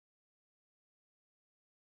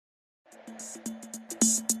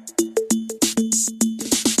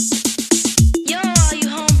Yo, all you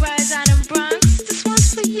homebrides out in Bronx, this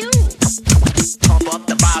one's for you. Pump up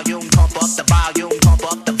the volume, pump up the volume, pump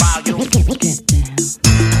up the volume. Get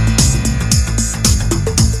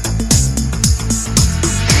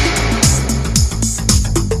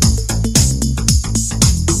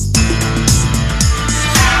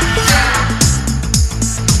down.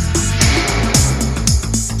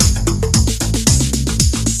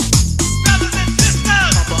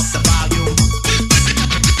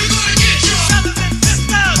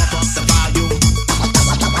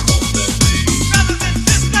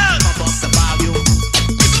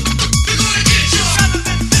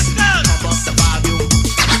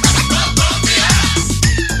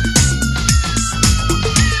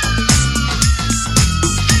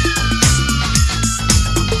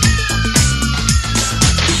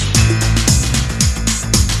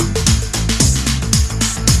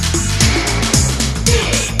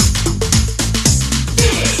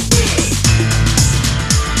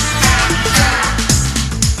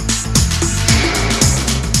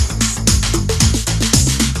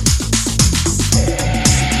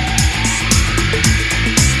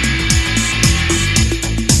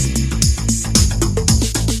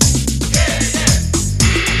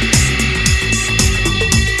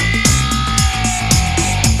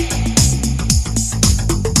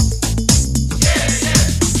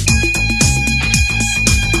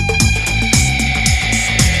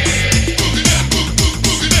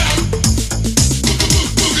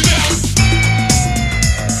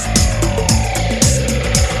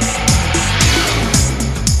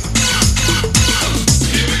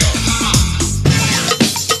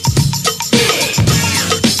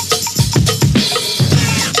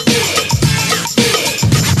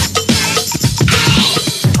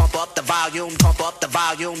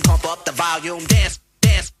 Pump up the volume, dance,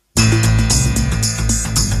 dance.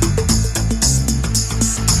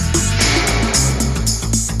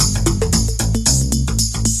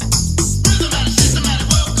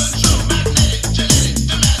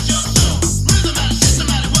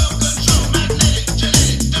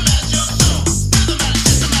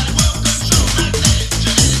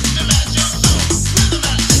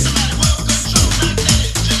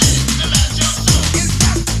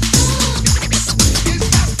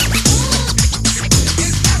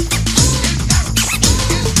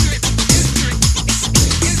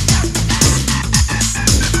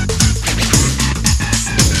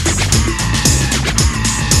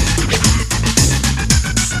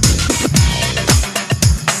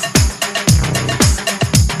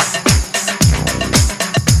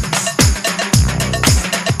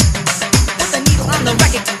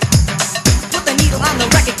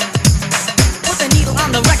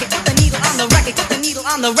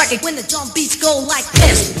 The record when the drum beats go like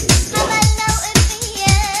this.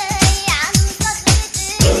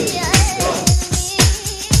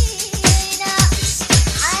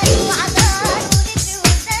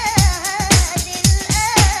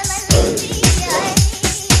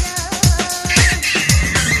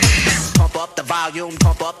 Pump up the volume,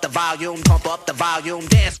 pump up the volume, pump up the volume,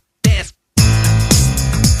 dance, dance.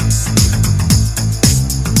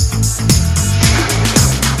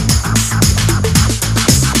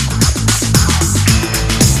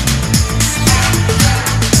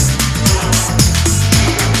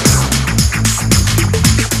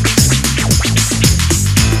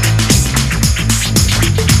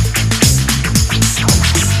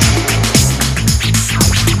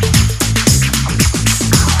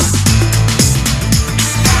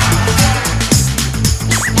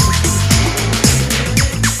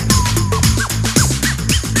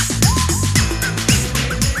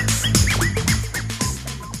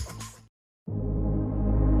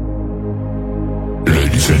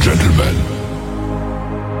 Ladies and gentlemen,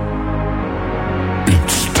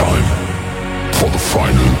 it's time for the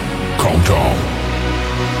final countdown.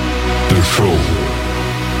 The show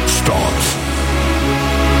starts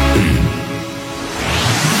in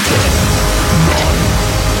 10, 9,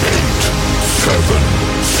 8, 7,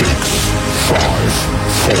 6, 5,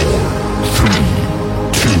 4, 3,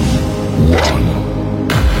 2,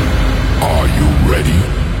 1. Are you ready?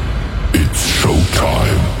 It's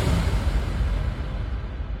showtime.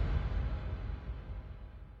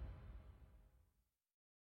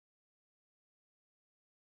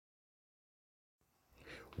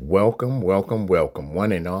 Welcome, welcome, welcome,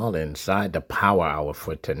 one and all, inside the Power Hour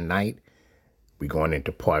for tonight. We're going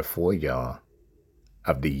into part 4, y'all,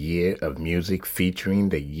 of the year of music featuring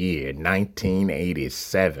the year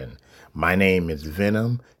 1987. My name is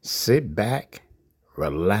Venom. Sit back,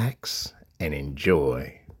 relax, and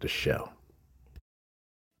enjoy the show.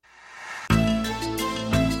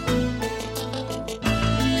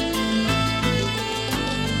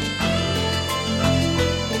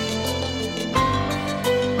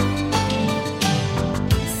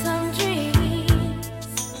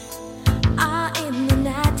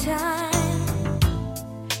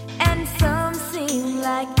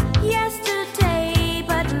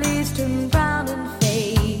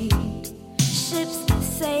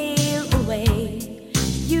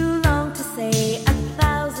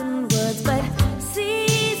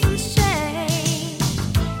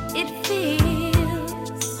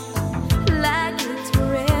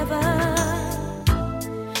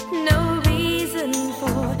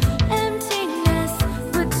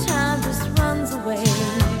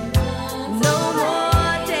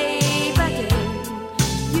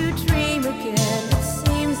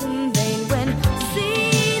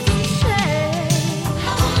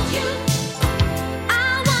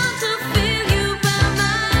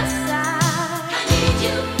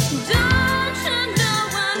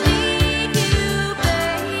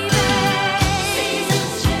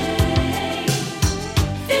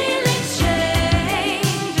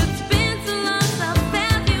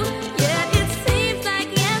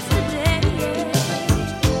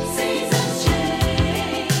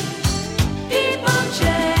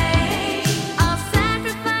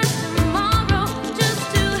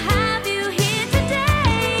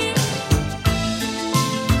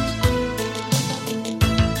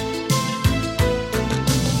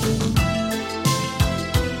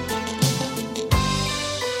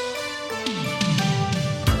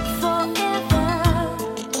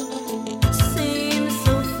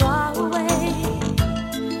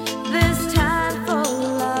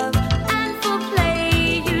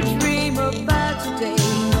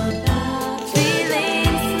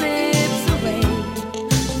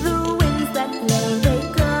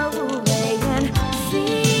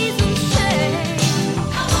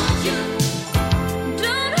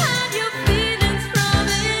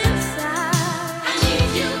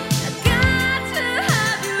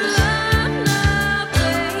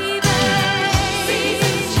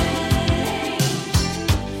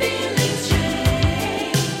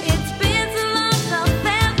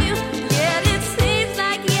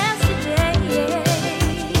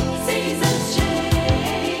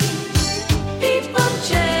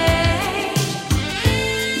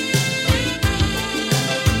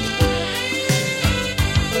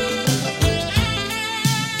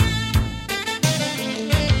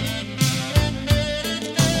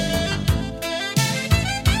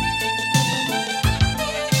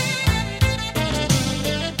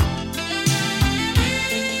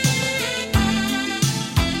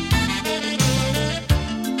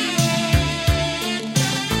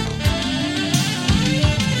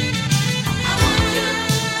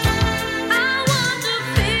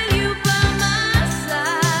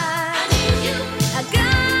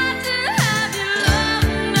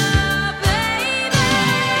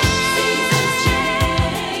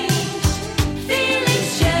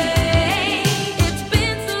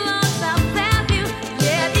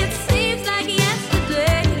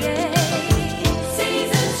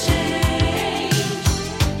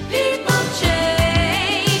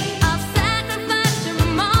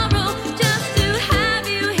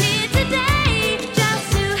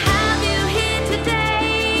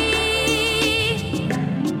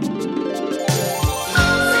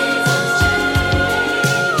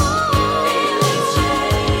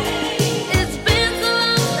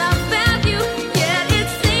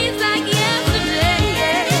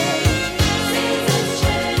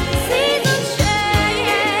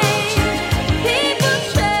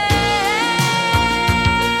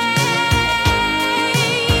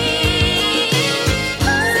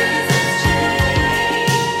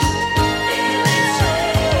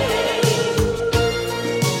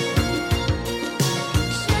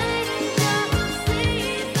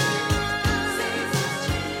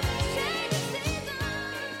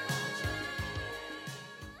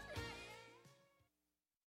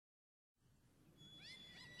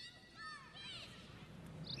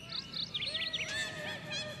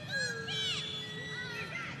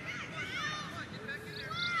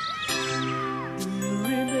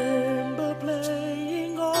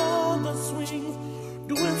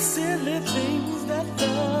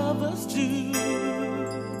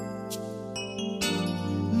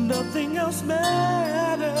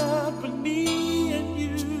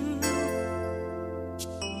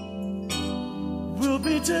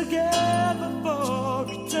 together for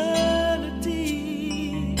eternity,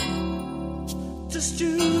 just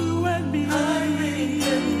you and me. I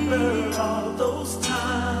remember all those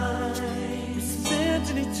times we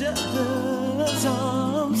spent in each other's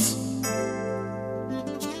arms.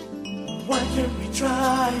 Why can't we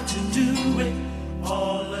try to do it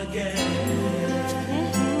all again?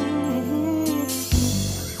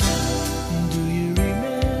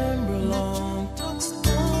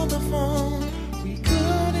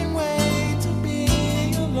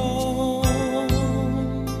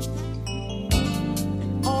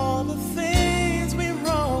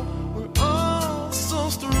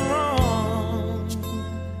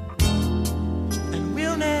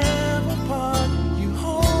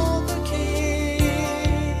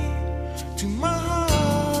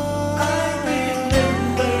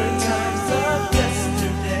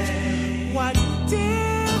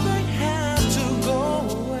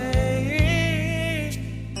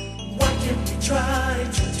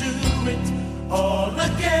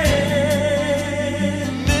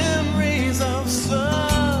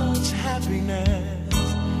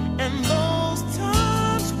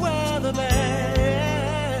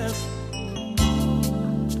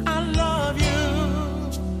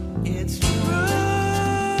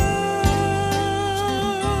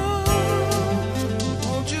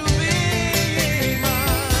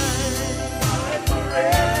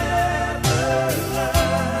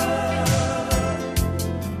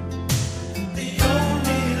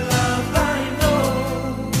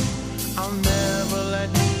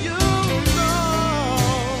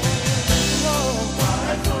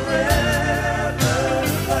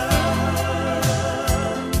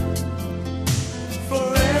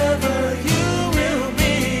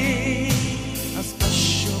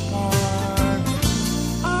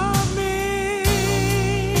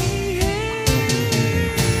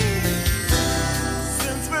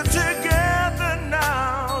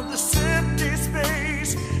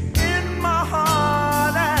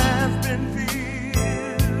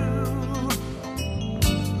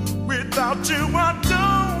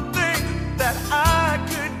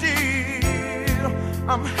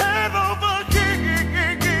 I'm head over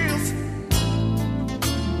heels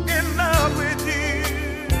in love with you.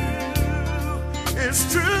 It's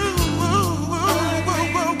true.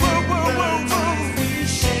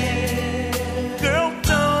 Girl,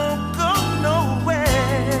 don't go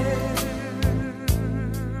nowhere.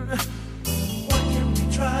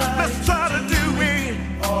 Let's try to do it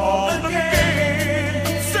all again.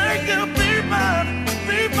 Say you'll be mine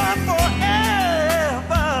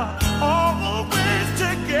forever. Always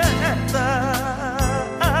together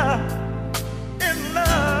in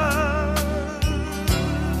love,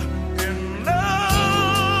 in love.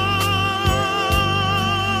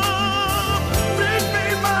 Please be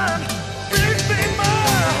mine, please be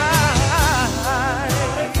mine.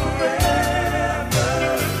 Forever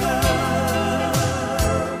love,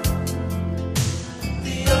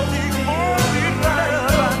 the only love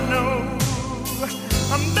I know.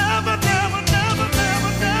 I'm never, never, never,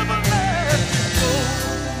 never, never let you go.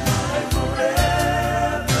 My forever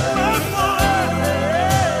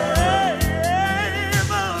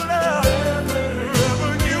love,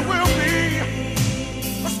 forever you will be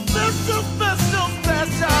a special, special,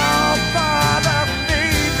 special part of me,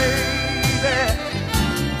 baby.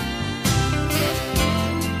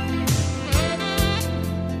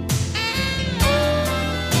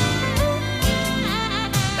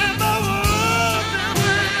 And I will love you,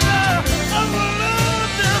 baby. I will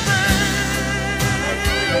love you, baby.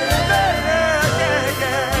 Yeah, yeah,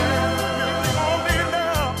 yeah.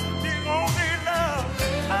 The only love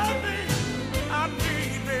I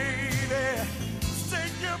need, baby. Say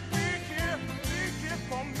you'll be here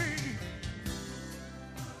for me.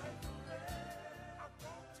 I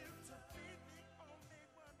want you to be the only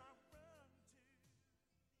one I run to.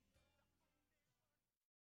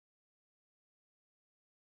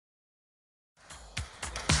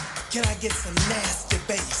 Can I get some nasty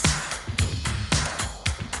bass?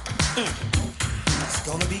 It's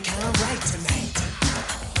gonna be kind of right tonight.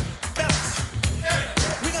 Fellas,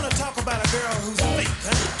 we're gonna talk about a girl who's fake,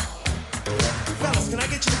 huh? Fellas, can I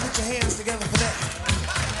get you to put your hands together for that?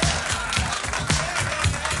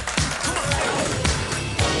 Come on.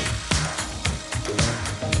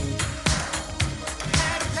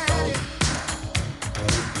 Patty, Patty.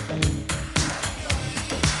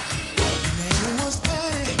 Your name was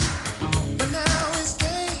Patty, but now it's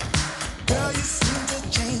Kay. Girl, you seem to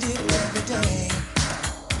change it every day.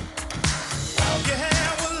 Your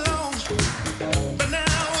hair was long, but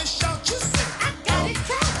now it's short. You say I got it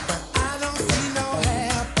cut, but I don't see no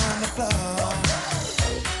hair on the floor.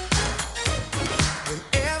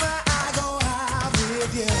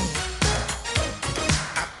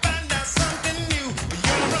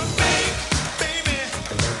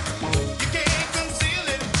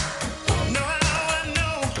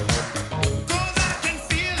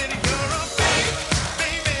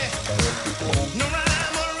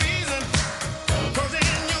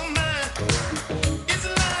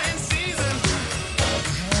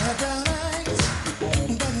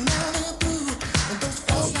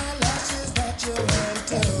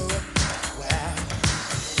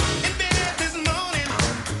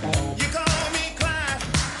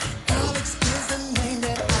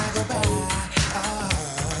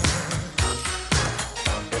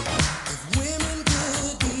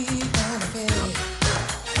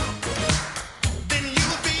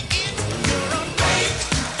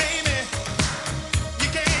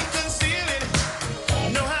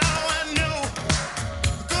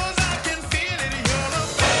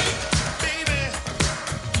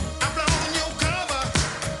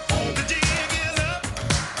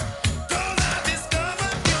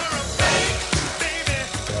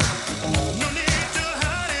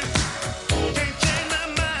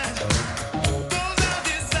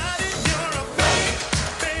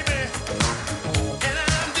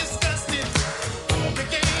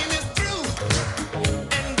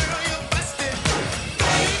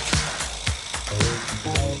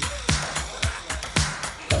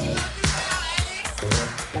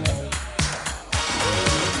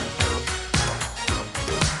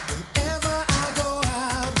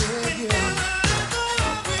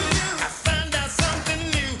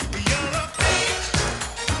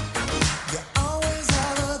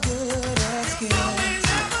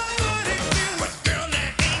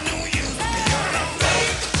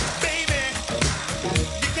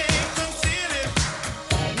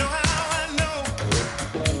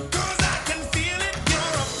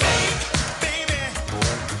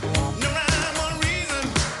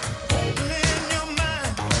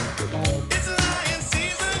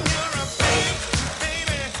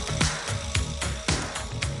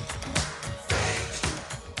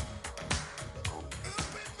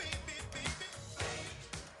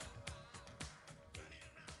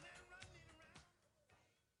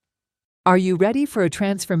 Are you ready for a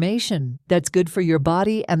transformation that's good for your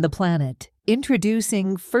body and the planet?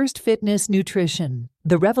 Introducing First Fitness Nutrition,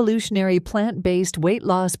 the revolutionary plant-based weight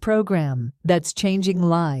loss program that's changing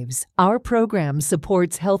lives. Our program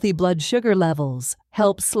supports healthy blood sugar levels,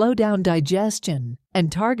 helps slow down digestion,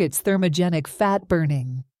 and targets thermogenic fat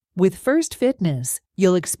burning. With First Fitness,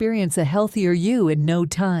 you'll experience a healthier you in no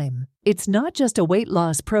time. It's not just a weight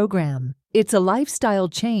loss program. It's a lifestyle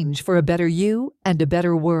change for a better you and a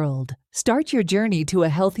better world. Start your journey to a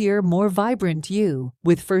healthier, more vibrant you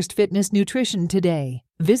with First Fitness Nutrition today.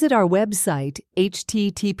 Visit our website,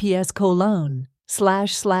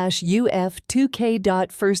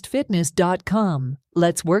 https://uf2k.firstfitness.com.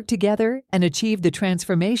 Let's work together and achieve the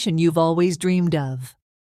transformation you've always dreamed of.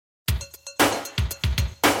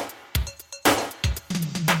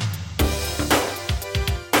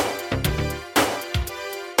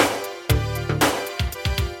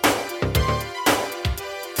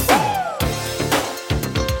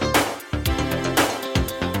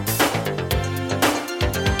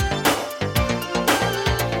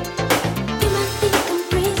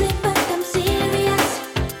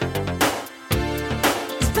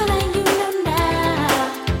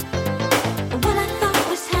 What I thought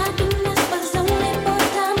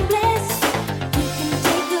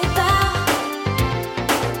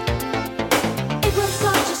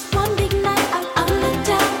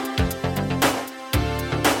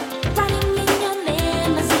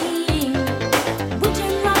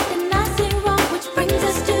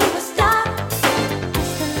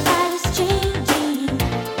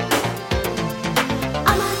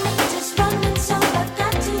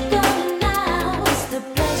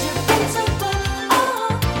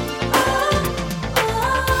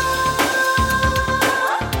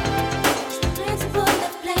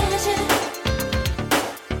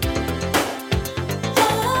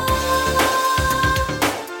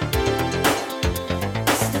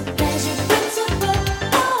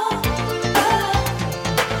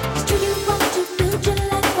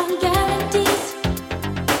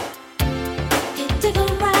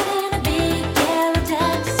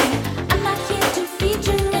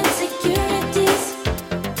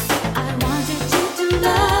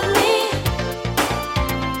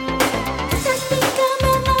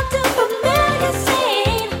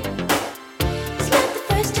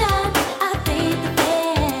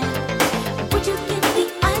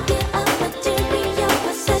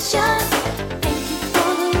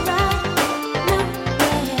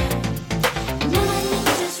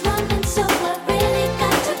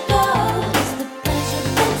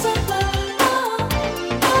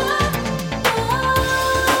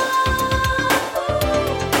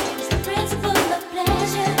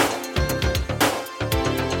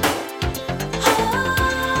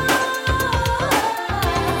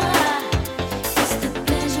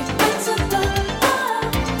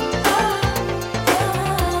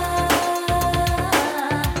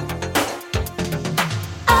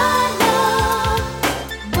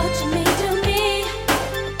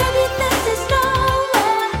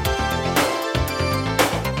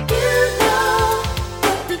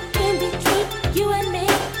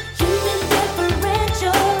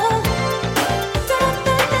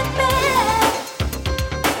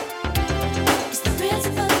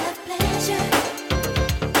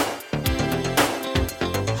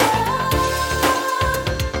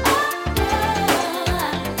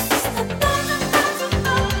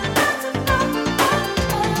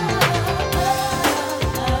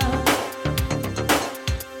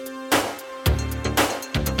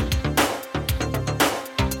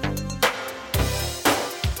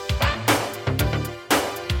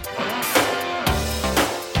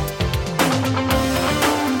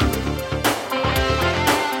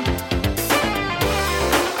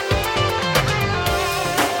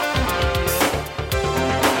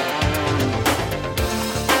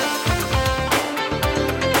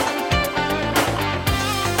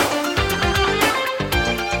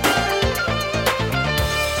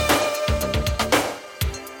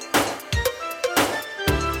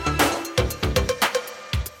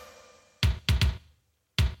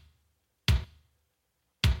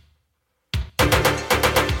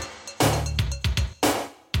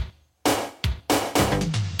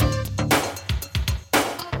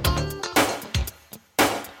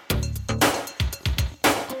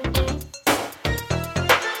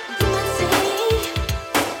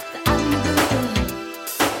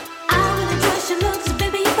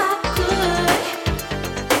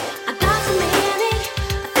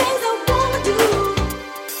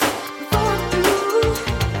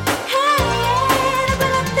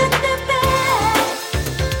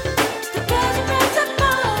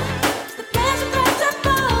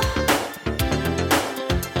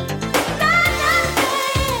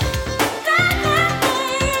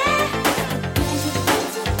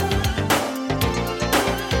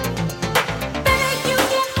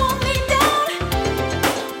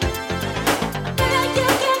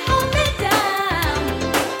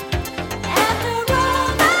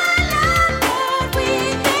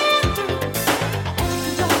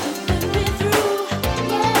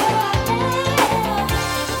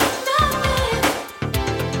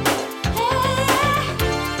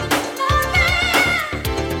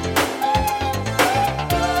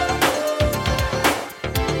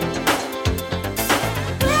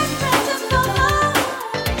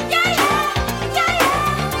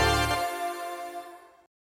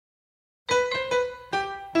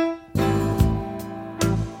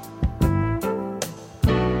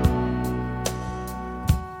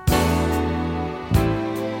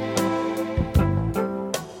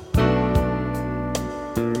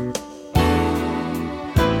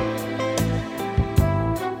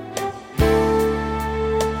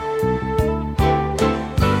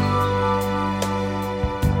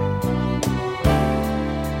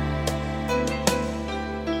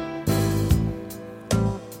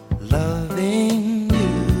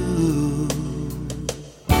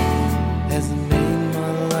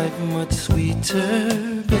much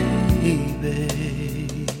sweeter, baby.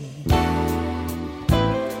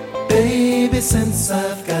 Baby, since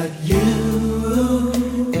I've got you,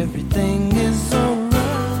 everything is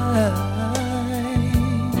alright.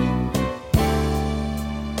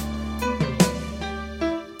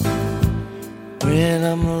 When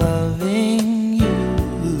I'm loving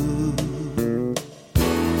you,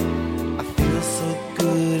 I feel so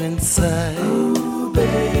good inside. Ooh, baby.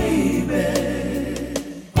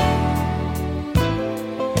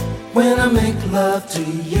 When I make love to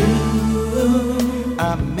you,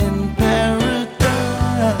 I'm in paradise.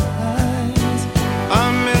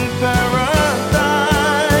 I'm in paradise.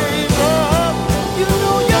 Oh, you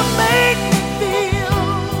know you make me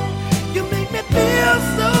feel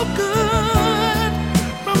so good.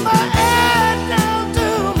 From my head down to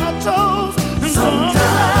my toes. And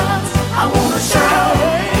sometimes I wanna shout,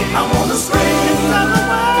 I wanna scream. Tell the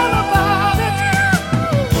world about it.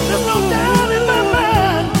 There's no doubt in my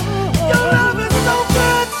mind. Your love is so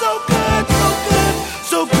good, so good, so good,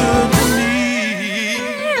 so good to me.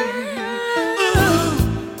 Ooh.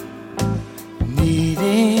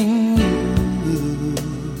 Needing you,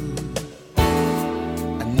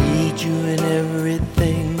 I need you in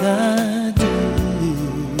everything I do.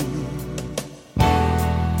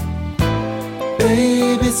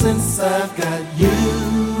 Baby, since I've got you,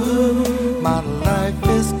 my life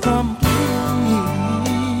is complete.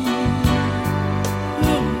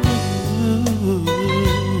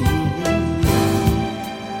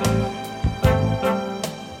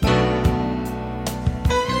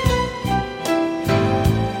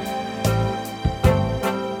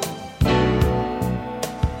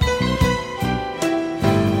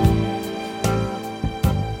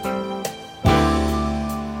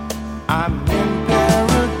 I'm in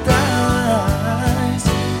paradise.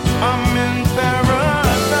 I'm in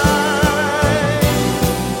paradise.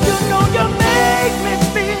 You know you make me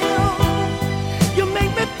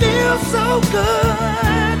feel so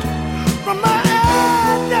good. From my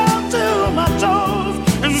head down to my toes.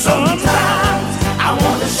 And sometimes I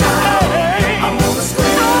wanna shout, I wanna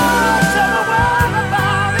scream. Oh, tell the world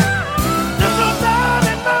about it. There's no doubt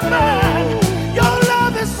in my mind. Your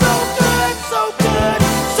love is so good, so good,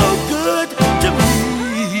 so good to me.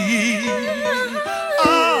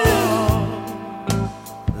 Oh,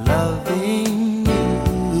 loving you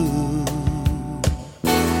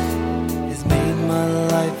has made my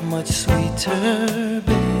life much sweeter,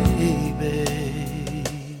 baby.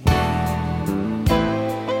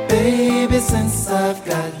 Baby, since I've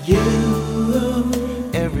got you,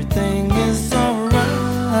 everything is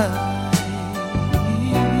alright.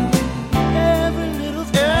 Every little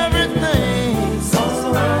thing, everything's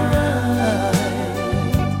alright.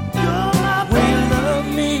 You're my when you love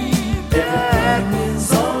me, everything's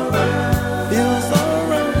alright. Feels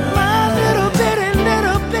alright. My little bitty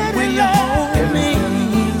when you hold me,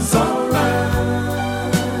 everything's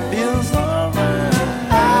alright. Feels alright.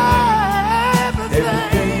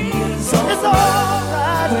 Everything is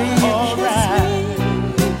alright. When you kiss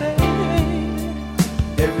me, baby,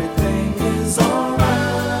 everything is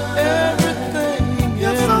alright. Everything,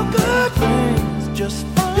 you're so good. Just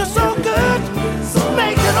you're so good.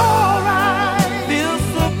 Make it alright. Feels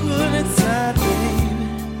so good inside,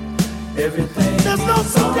 baby. Everything. There's no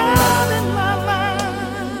doubt in my mind.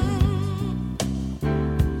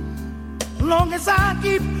 Long as I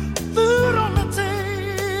keep food on the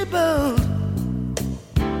table,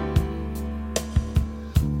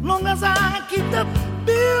 long as I keep the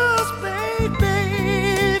bills paid,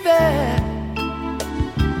 baby,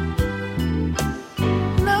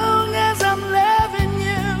 long as I'm loving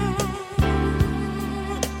you,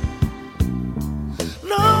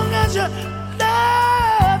 long as you're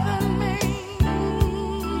loving me,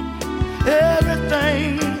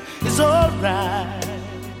 everything is alright.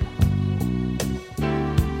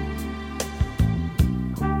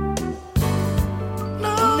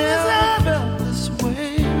 Long as I felt this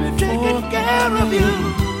way before. Taking care of you,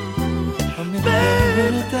 I'm in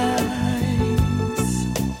paradise.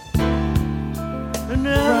 And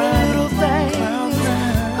every little thing,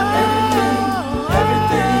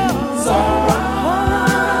 everything's alright.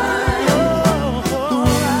 The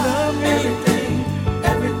way you love me,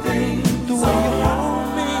 everything, the way you hold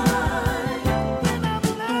me, when I'm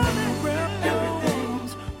loving you,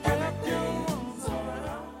 everything's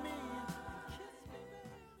around me.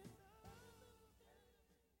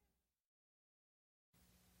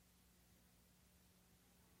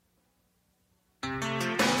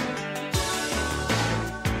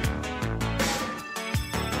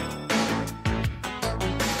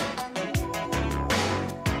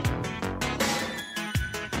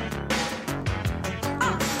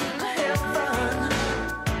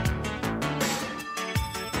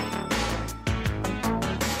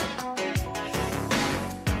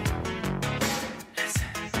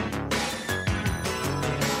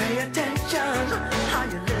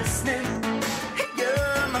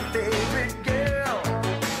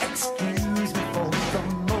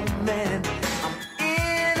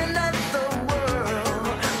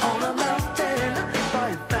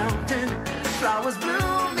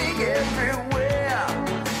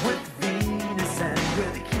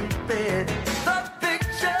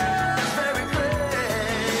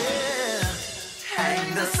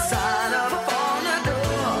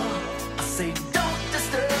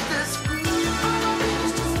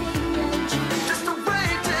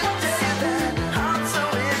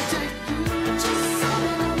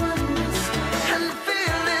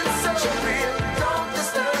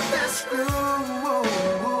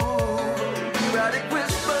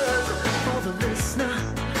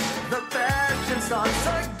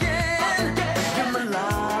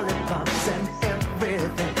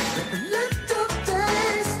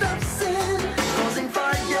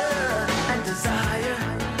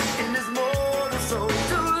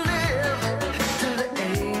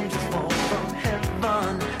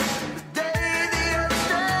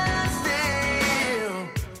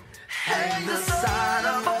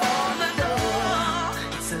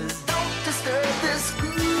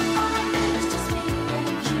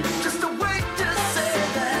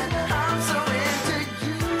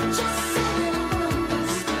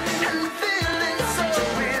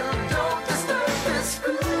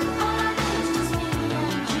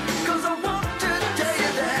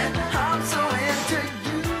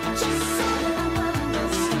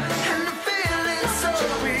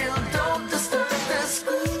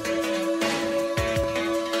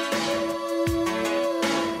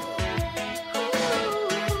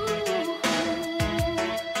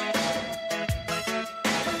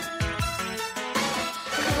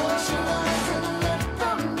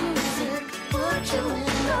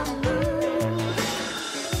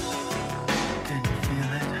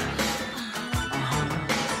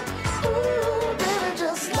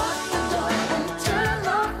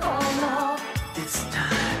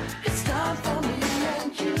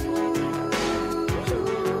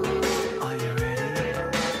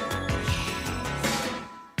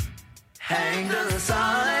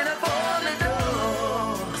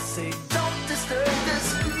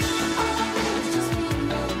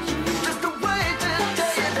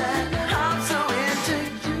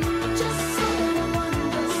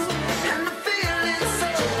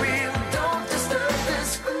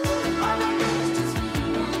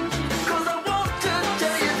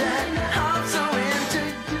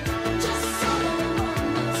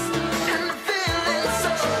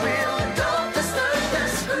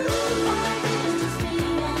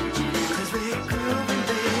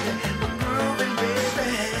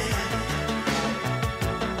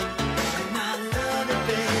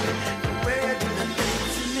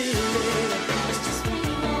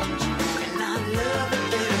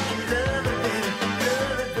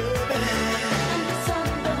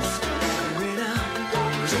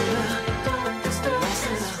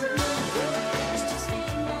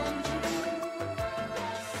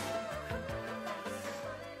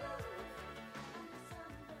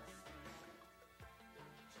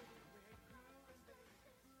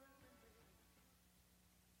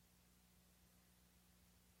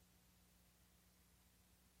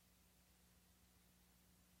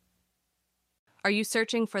 Are you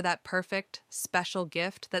searching for that perfect, special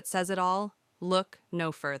gift that says it all? Look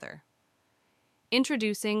no further.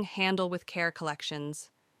 Introducing Handle with Care Collections,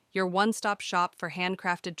 your one-stop shop for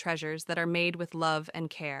handcrafted treasures that are made with love and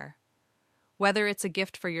care. Whether it's a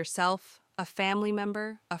gift for yourself, a family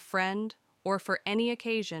member, a friend, or for any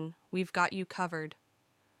occasion, we've got you covered.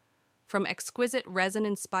 From exquisite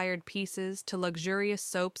resin-inspired pieces to luxurious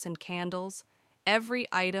soaps and candles, every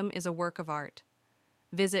item is a work of art.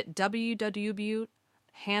 Visit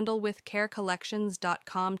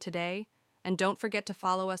www.handlewithcarecollections.com today, and don't forget to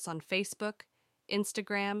follow us on Facebook,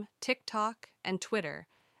 Instagram, TikTok, and Twitter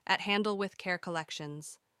at Handle with Care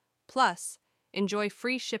Collections. Plus, enjoy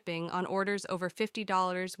free shipping on orders over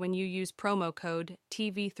 $50 when you use promo code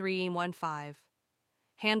TV315.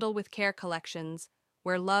 Handle with Care Collections,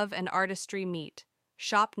 where love and artistry meet.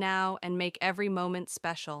 Shop now and make every moment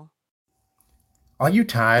special. Are you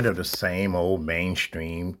tired of the same old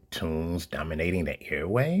mainstream tunes dominating the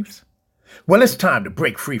airwaves? Well, it's time to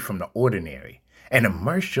break free from the ordinary and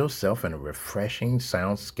immerse yourself in a refreshing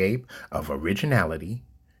soundscape of originality,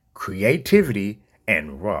 creativity,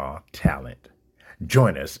 and raw talent.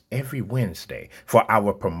 Join us every Wednesday for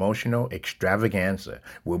our promotional extravaganza,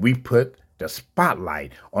 where we put the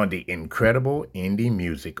spotlight on the incredible indie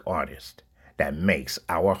music artist that makes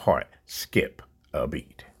our heart skip a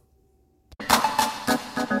beat.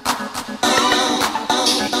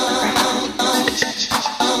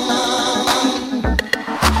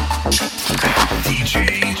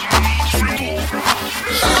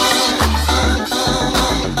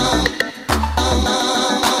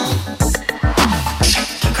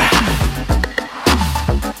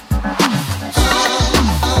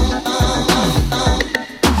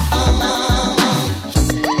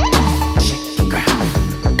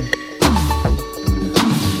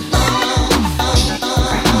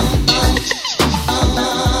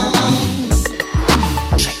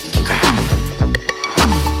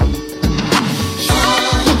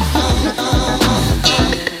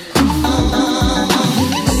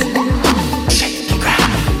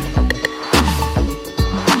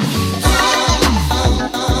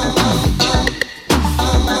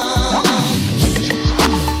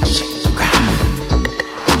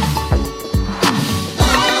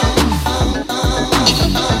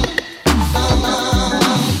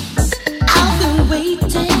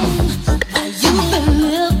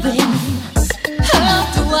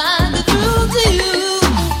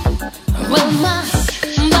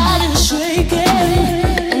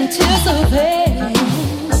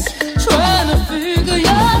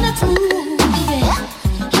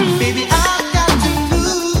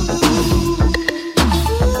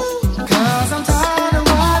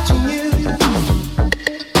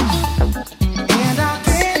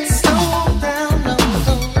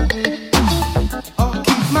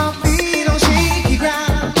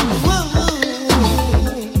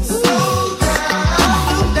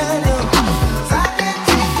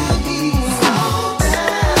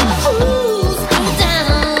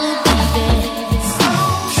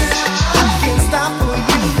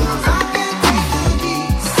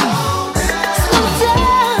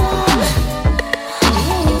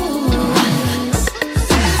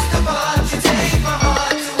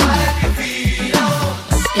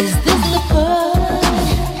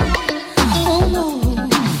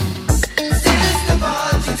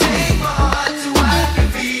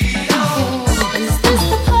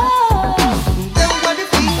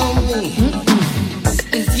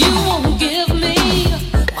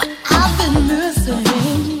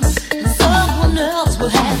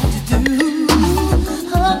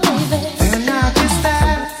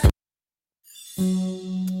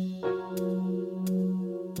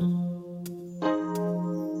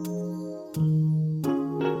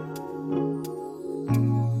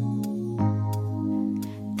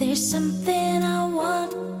 There's something I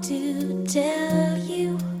want to tell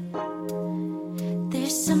you.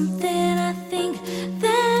 There's something I think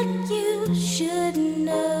that you should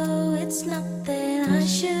know. It's not that I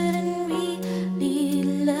shouldn't really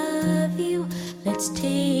love you. Let's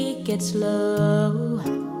take it slow.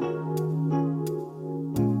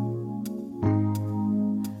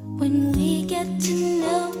 When we get to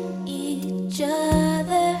know each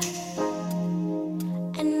other,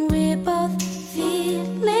 and we're both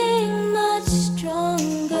feeling much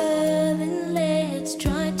stronger, then let's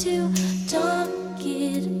try to talk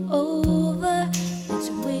it over. Let's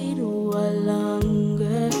wait a while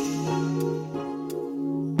longer.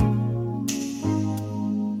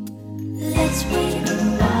 Let's wait a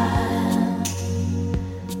while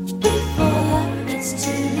before it's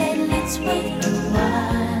too late. Let's wait a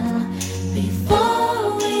while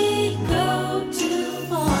before we go too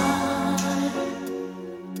far.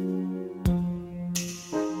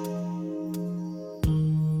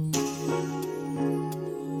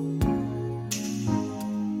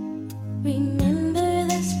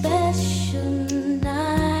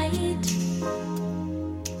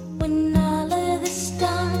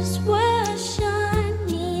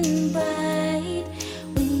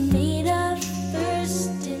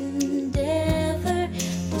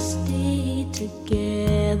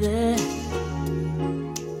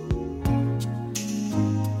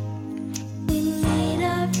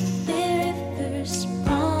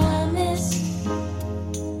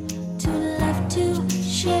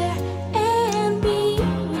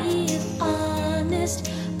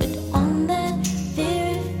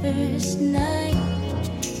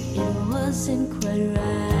 wasn't quite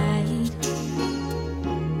right.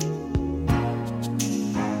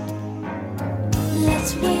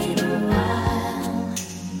 Let's wait a while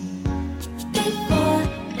before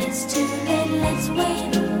it's too late. Let's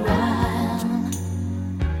wait a while.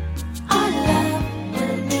 Our love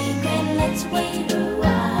will be great. Let's wait a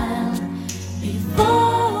while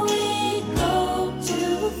before we go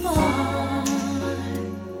too far.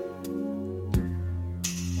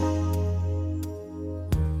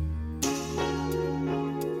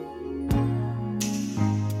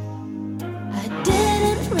 I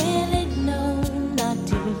didn't really know not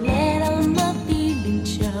to let all my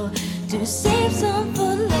feelings show, to save some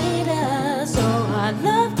for later, so our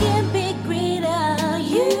love can be greater.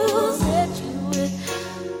 You said you would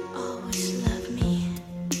always love me.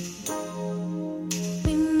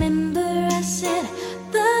 Remember I said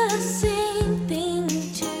the same thing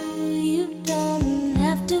to you. Don't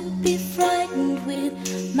have to be frightened with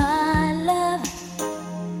my love,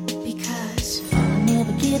 because I'll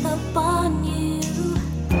never give up on you.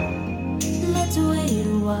 Let's wait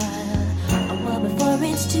a while before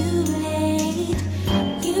it's too late.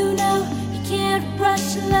 You know you can't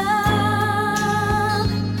rush love,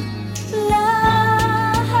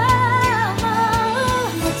 love.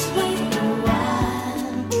 Let's wait a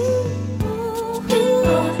while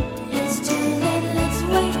before it's too late. Let's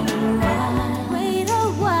wait a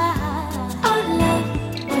while. Our love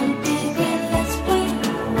will be great. Let's wait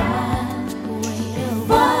a while.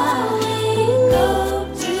 Before we go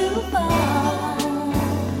too far.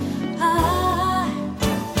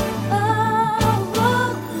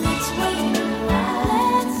 Let's wait a while.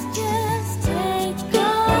 Let's just take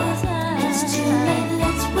our time. It's too late.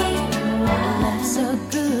 Let's wait a while. Love's so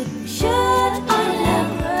good, we should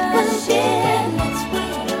never rush it. Let's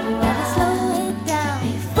wait a while. Slow it down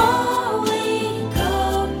before we go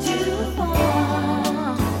too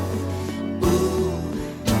far. Ooh.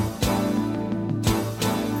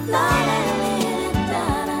 La la la da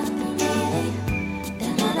da da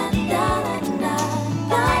da da da da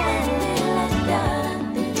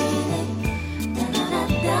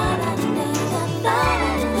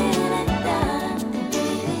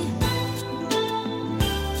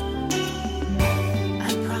I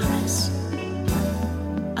promise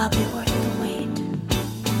I'll be worth the wait.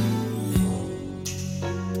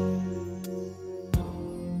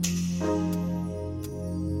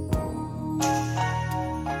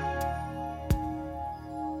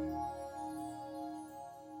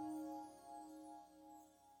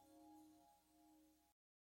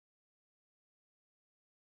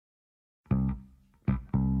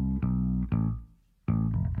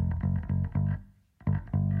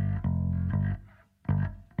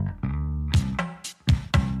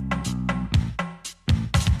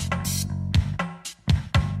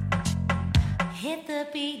 Hit the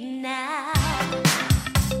beat now.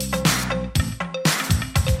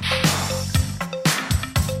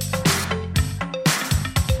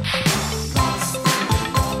 Lost in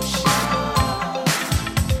emotion.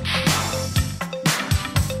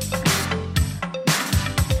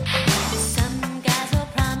 Some guys will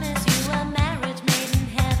promise you a marriage made in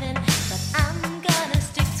heaven, but I'm gonna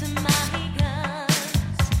stick to my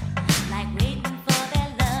guns. Like waiting for their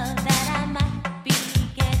love that I might be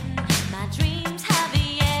getting. My dreams have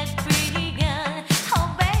yet begun. Oh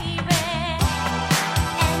baby,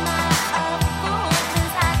 am I a fool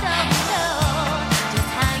 'cause I don't know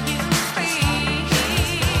just how you feel?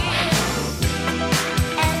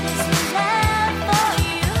 And this love for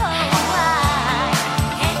you, oh I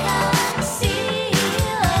can't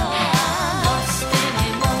conceal. Lost in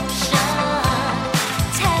emotion,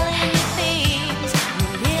 telling me things you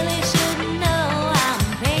really should know.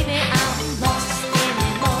 Baby, I'm lost in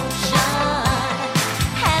emotion.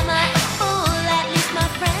 Am I a fool? At least my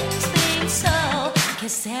friends think so. Que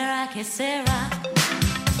sera,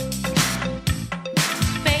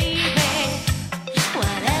 baby,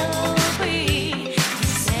 whatever will be. Que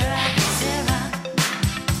sera,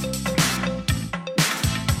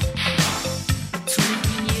 between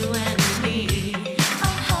you and me.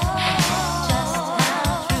 Just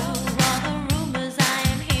how true are the rumors I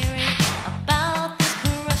am hearing about this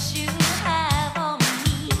crush you have on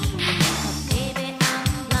me? Baby, I'm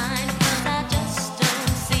blind 'cause I just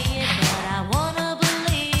don't see it, but I wanna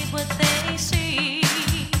believe what they see.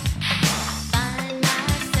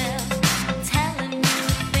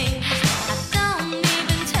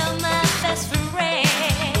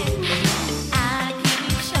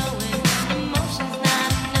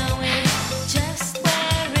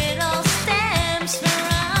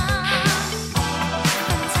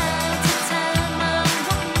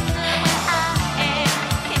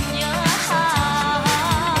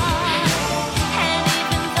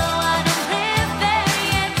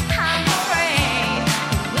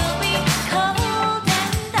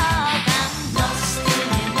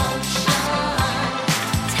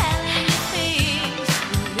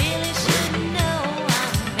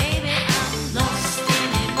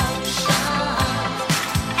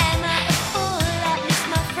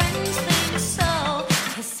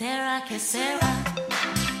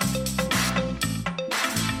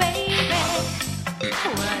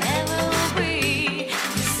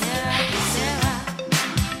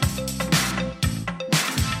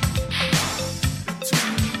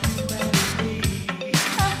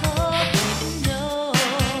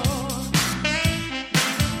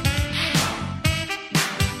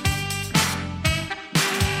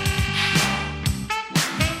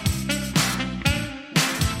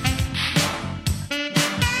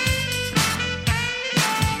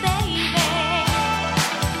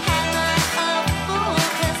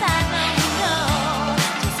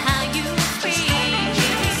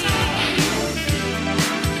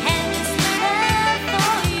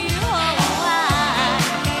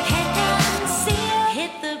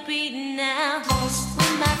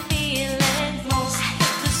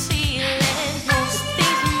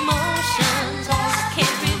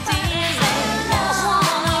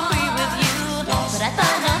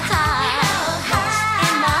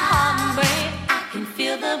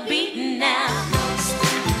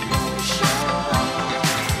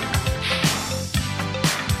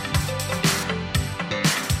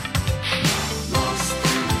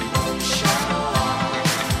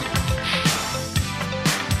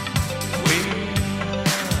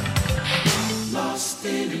 Lost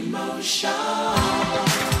in emotion.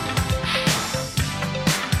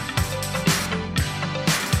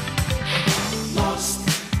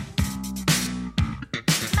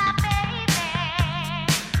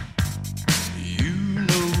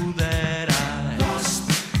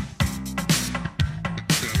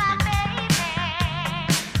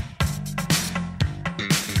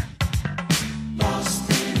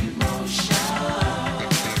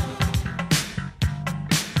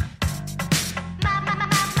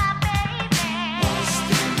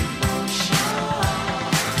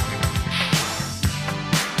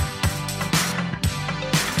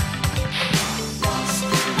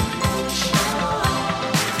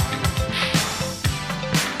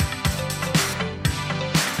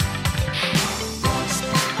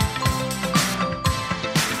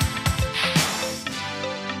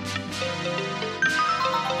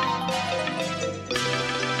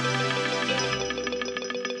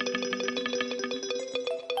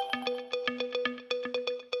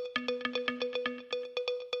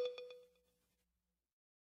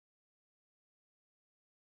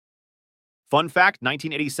 Fun fact,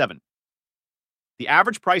 1987. The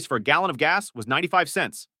average price for a gallon of gas was 95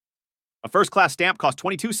 cents. A first-class stamp cost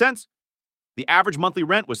 22 cents. The average monthly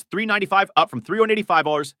rent was $395, up from $385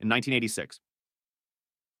 in 1986.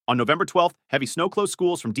 On November 12th, heavy snow closed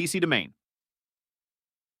schools from D.C. to Maine.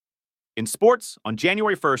 In sports, on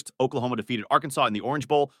January 1st, Oklahoma defeated Arkansas in the Orange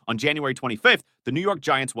Bowl. On January 25th, the New York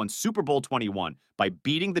Giants won Super Bowl 21 by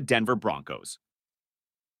beating the Denver Broncos.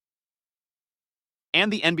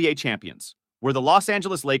 And the NBA champions were the Los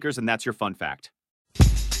Angeles Lakers, and that's your fun fact.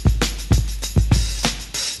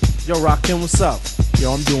 Yo, Rakim, what's up?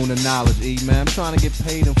 Yo, I'm doing the knowledge, E, man. I'm trying to get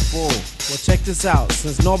paid in full. Well, check this out.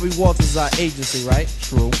 Since Norby Walters is our agency, right?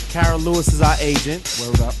 True. Carol Lewis is our agent.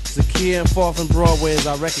 Word up. Zakia and Fourth and Broadway is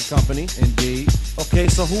our record company. Indeed. Okay,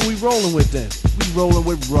 so who we rolling with then? We rolling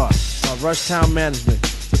with Rush. Rush Town Management.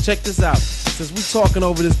 So check this out. Since we talking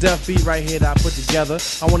over this deaf beat right here that I put together,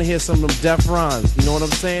 I want to hear some of them deaf rhymes. You know what I'm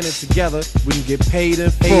saying? And together, we can get paid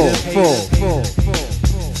in full.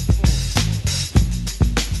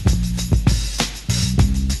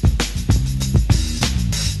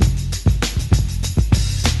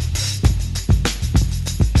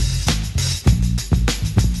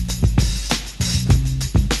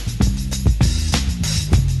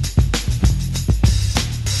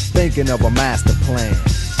 Thinking of a master plan.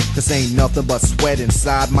 This ain't nothing but sweat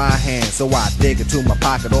inside my hands. So I dig into my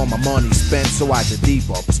pocket, all my money spent. So I get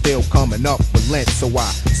deeper, but still coming up with lint. So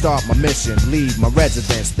I start my mission, leave my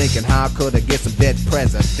residence, thinking how could I get some dead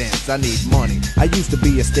presidents? I need money. I used to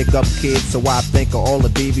be a stick-up kid, so I think of all the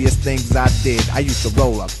devious things I did. I used to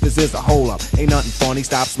roll up, this is a hole up. Ain't nothing funny,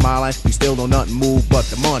 stop smiling. We still don't nothing move but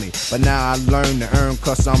the money. But now I learn to earn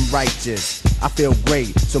cause I'm righteous. I feel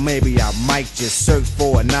great, so maybe I might just search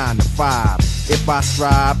for a 9 to 5. If I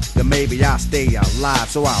strive, then maybe I'll stay alive.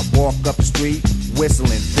 So I walk up the street,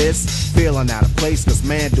 whistling this, feeling out of place, cause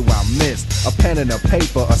man do I miss a pen and a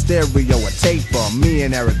paper, a stereo, a taper. Me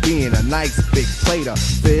and Eric being a nice big plate of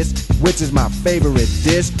fish, which is my favorite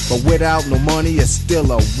dish. But without no money, it's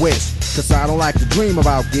still a wish. Cause I don't like to dream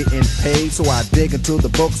about getting paid, so I dig into the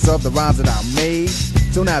books of the rhymes that I made.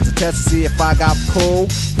 So now's a test to see if I got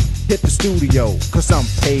pulled. Hit the studio, cause I'm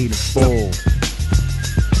paid in full.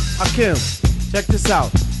 Hakim, check this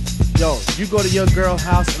out. Yo, you go to your girl's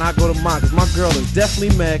house and I go to mine, cause my girl is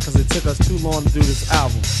definitely mad cause it took us too long to do this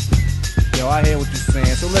album. Yo, I hear what you're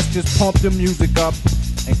saying, so let's just pump the music up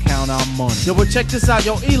and count our money. Yo, but check this out.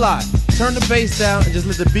 Yo, Eli, turn the bass down and just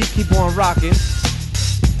let the beat keep on rocking.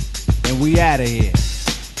 And we outta here.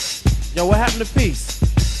 Yo, what happened to peace?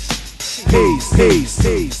 Peace, peace,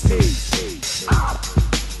 peace, peace, peace.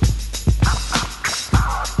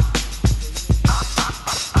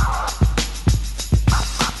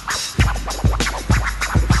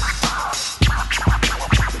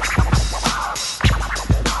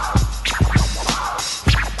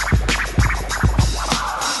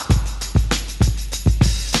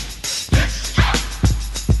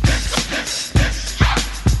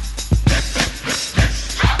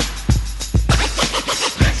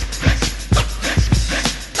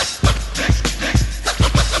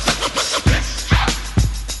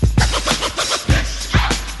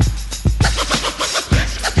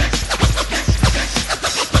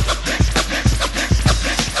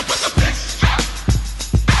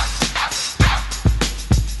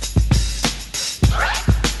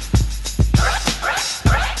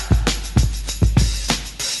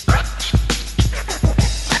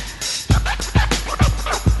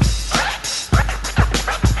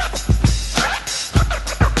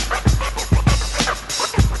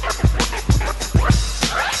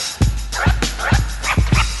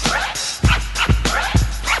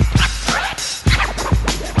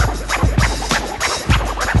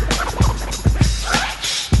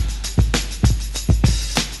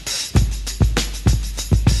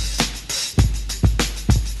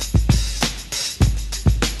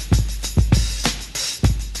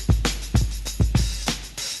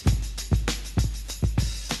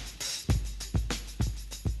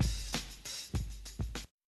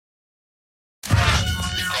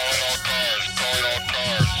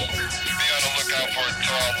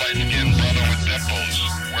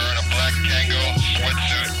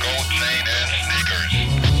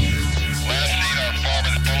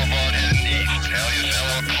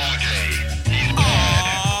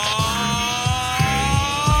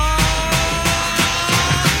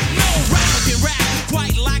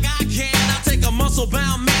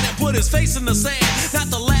 in the sand. Not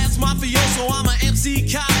the last mafioso, I'm a MC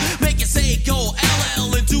cop. Make it say go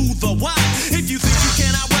LL and do the Y. If you think you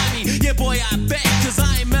can outride me, yeah boy I bet. Cause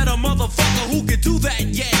I ain't met a motherfucker who can do that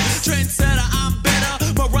yet. Trendsetter, I'm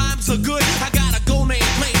better, my rhymes are good. I got a go name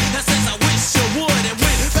plate that says I wish you would. And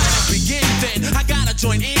when battle begin then, I gotta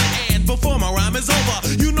join in. And before my rhyme is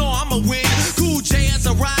over, you know I'ma win. Cool J has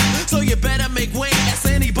arrived, so you better make way. Ask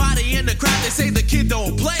anybody in the crowd, they say the kid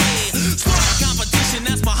don't play. Sport competition,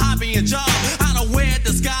 that's my hobby and job. I don't wear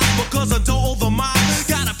disguise because I don't owe the mob.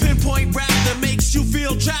 Got a pinpoint rap that makes you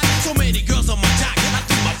feel trapped. So many girls on my jock, I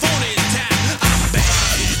think my phone is tapped. I'm bad.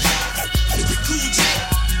 Cool J.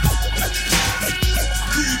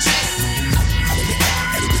 Cool J.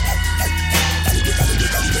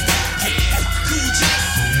 Yeah, Cool J.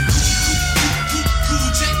 Cool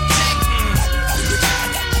J. Cool J.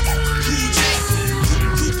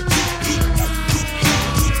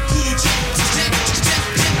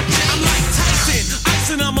 I'm like Tyson,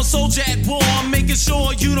 icing, I'm a soldier at war. I'm making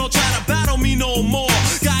sure you don't try to battle me no more.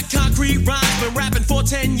 Got concrete rhymes, been rapping for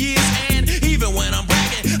 10 years. And even when I'm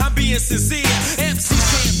bragging, I'm being sincere. MCs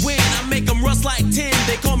can't win, I make them rust like tin.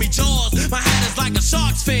 They call me Jaws, my hat is like a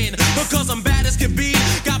shark's fin. Because I'm bad as can be,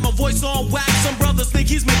 got my voice on wax. Some brothers think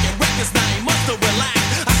he's making records, now he must have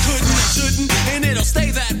relaxed. I couldn't, I shouldn't, and it'll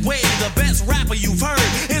stay that way. The best rapper you've heard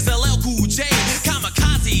is LL Cool J.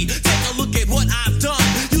 Kamikaze, take a look at what I've done.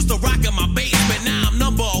 Used to rock in my basement, now I'm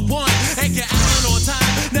number one. Ain't get Allen on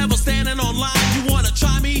time, never standing on line. You wanna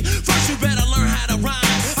try me? First you better learn how to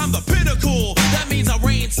rhyme. I'm the pinnacle, that means I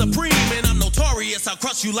reign supreme. And I'm notorious, I'll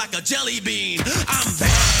crush you like a jelly bean. I'm bad.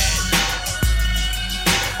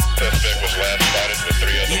 Suspect was last spotted with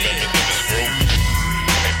 3 other members of his group.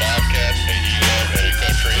 A Bobcat, a EM, and a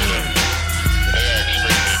Katrina. They are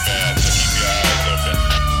extremely fast, so keep your eyes open.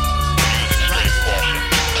 Use extreme caution.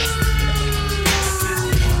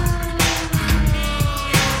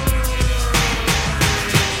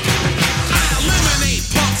 I eliminate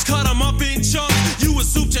punks, cut them up in chunks. You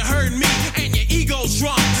assumed you heard me, and your ego's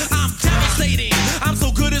drunk. I'm devastating, I'm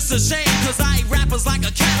so good it's a shame. Cause I eat rappers like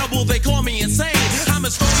a cannibal, they call me insane. I'm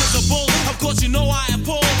as strong as a bull, of course you know I am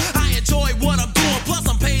full. I enjoy what I'm doing, plus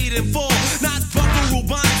I'm paid in full. Not buckaroo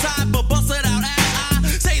bonsai, but bust it out as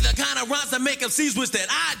I say the kind of rhymes that make MCs wish that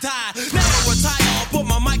I die. Never retire or put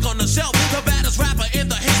my mic on the shelf. The baddest rapper in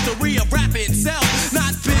the history of rap itself.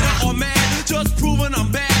 Not bitter or mad, just proving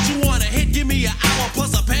I'm bad. You want a hit, give me an hour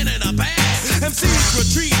plus a pen and a pad. MCs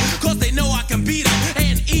retreat, cause they know I can beat them.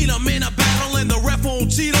 And eat them in a battle and the ref won't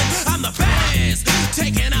cheat them. I'm the baddest,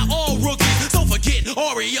 taking out all rookies. Don't forget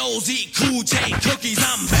Oreos, eat Cool J cookies.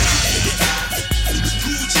 I'm bad.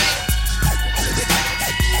 Cool J.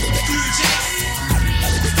 Cool J.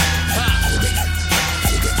 Ha.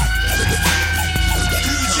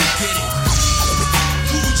 Cool J, get it.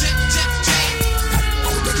 Cool J, J, J.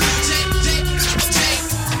 Cool J, J, J.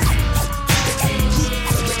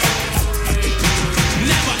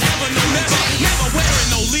 Never, ever, no, never wearing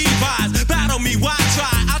no Levi's. Battle me, why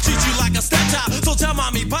try? I'll treat you like a stepchild, so tell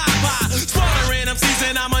mommy bye-bye. Slaughtering MCs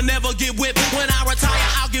and I'ma never get whipped. When I retire,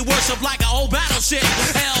 I'll get worshipped like an old battleship.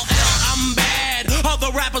 LL, I'm bad.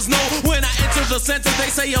 Other rappers know when I enter the center, they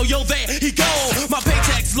say, yo, there he go. My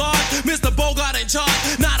paycheck's large, Mr. Bogart in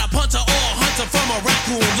charge. Not a punter or a hunter from a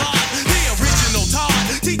raccoon lodge. The original Todd,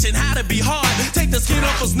 teaching how to be hard. Take the skin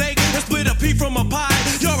off a snake and split a pea from a pie.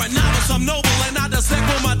 You're a novice, I'm noble, and I dissect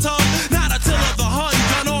with my tongue. Not a till of the Hun,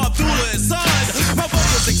 gun or Abdullah his son. My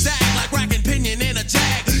vocals exact like racking pinion in a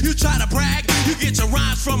jag. You try to brag, you get your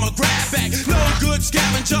rhymes from a grab bag. No good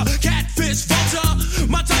scavenger, catfish, vulture.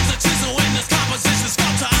 My tongue's a chisel in this composition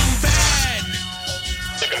sculpture. I'm bad.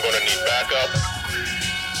 Think I'm gonna need backup?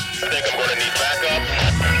 Think I'm gonna need backup?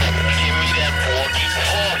 Give me that porky.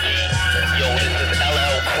 Yo, this is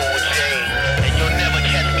LL Cool J, and you'll never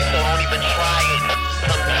catch me, so don't even try it.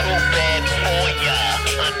 I'm too bad for ya,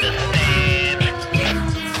 understand?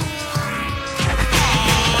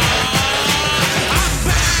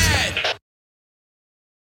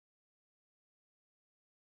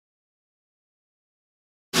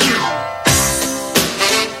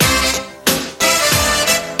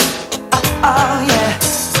 Oh yeah.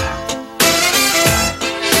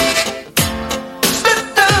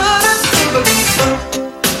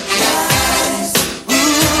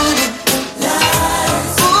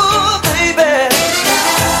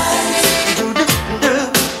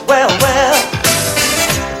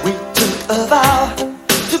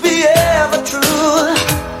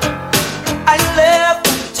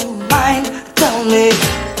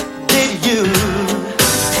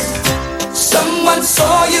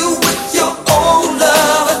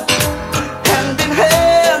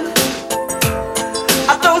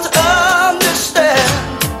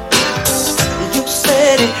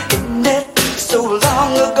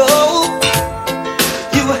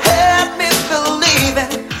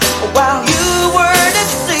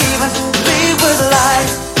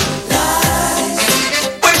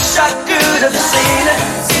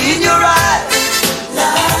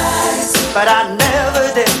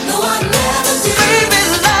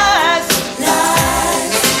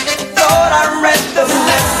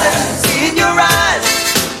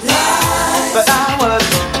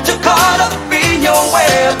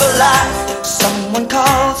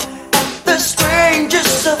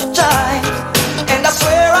 of time, and I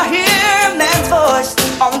swear I hear a man's voice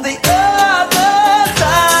on the other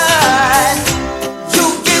side. You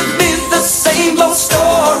give me the same old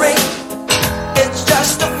story. It's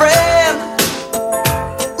just a friend.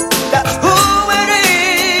 That's who it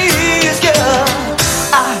is, girl.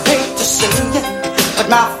 I hate to say it, but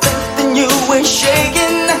my faith in you is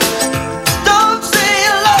shaking. Don't say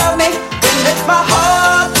you love me when it's my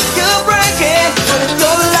heart you're breaking with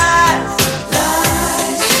your lies.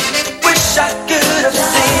 Wish I could have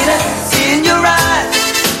seen it in your eyes,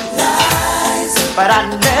 but I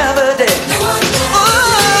never did. Ooh,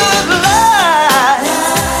 lies.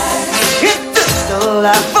 It took a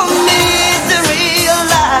lot for me to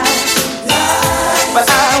realize, but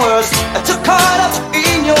I was too caught up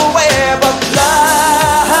in your web of lies.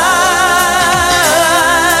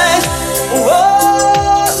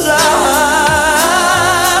 Oh, lies.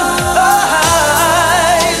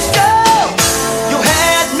 Girl, you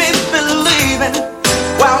had me believing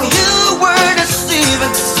while you were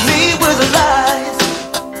deceiving me with lies.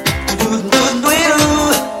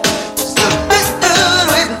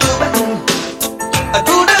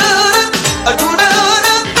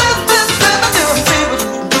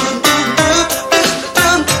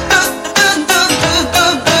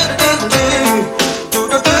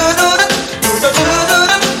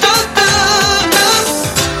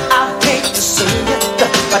 I hate to say it,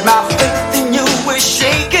 but my faith in you is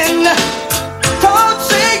shaking. Don't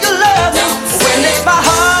say you love me when it's my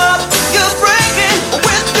heart you're breaking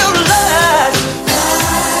with your lies.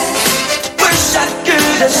 Wish I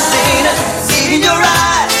could have seen it in your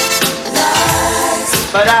eyes,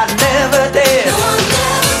 but I never did.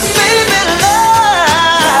 Baby,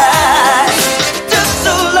 lies. Just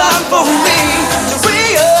so long for me to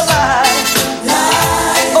realize.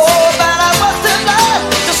 Oh, but I wasn't lying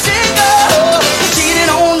to see you. You cheated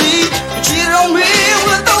on me. You cheated on me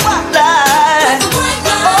with the white lie.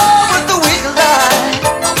 Oh, with the weak lie.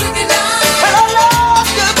 But I love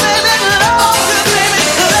you, baby,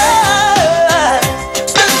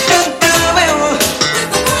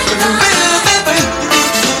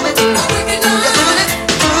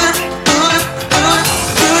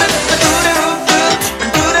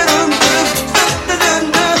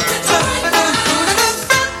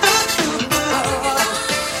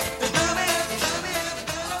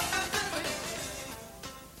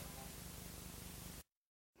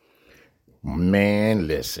 Man,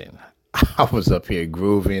 listen, I was up here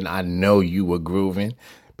grooving. I know you were grooving.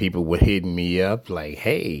 People were hitting me up like,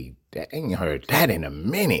 hey, I ain't heard that in a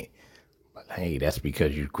minute. But hey, that's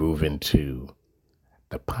because you're grooving to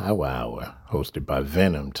the Power Hour hosted by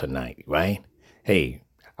Venom tonight, right? Hey,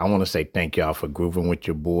 I want to say thank y'all for grooving with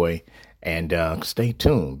your boy. And stay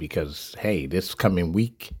tuned because, hey, this coming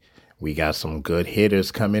week, we got some good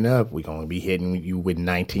hitters coming up. We're going to be hitting you with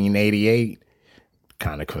 1988.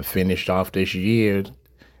 Kind of finished off this year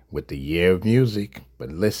with the year of music. But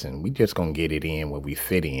listen, we just going to get it in where we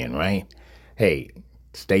fit in, right? Hey,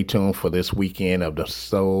 stay tuned for this weekend of the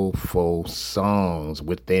soulful songs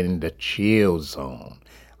within the chill zone.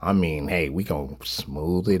 I mean, hey, we going to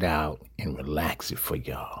smooth it out and relax it for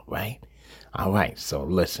y'all, right? All right, so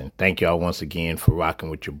listen, thank y'all once again for rocking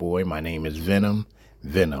with your boy. My name is Venom.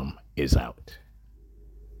 Venom is out.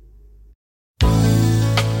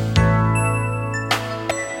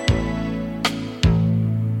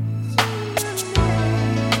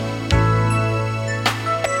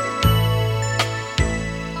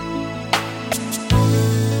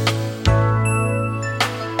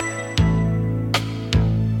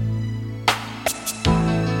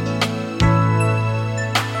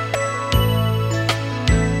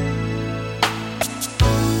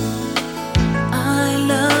 I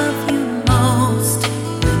love you most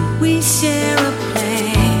when we share a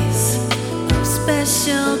place of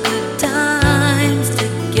special good times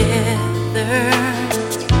together.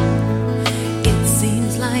 It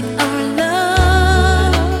seems like our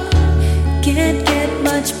love can't get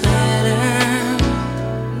much better.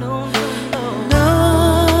 No, no,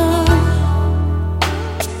 no.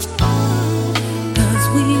 'Cause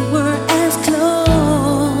we were as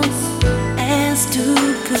close as two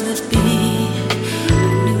could be. I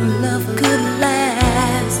knew love could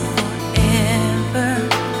last forever.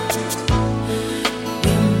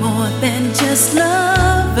 We're more than just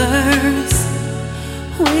lovers.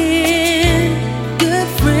 We're good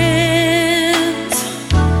friends.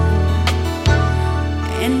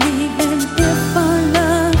 And even if our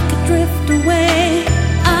love could drift away,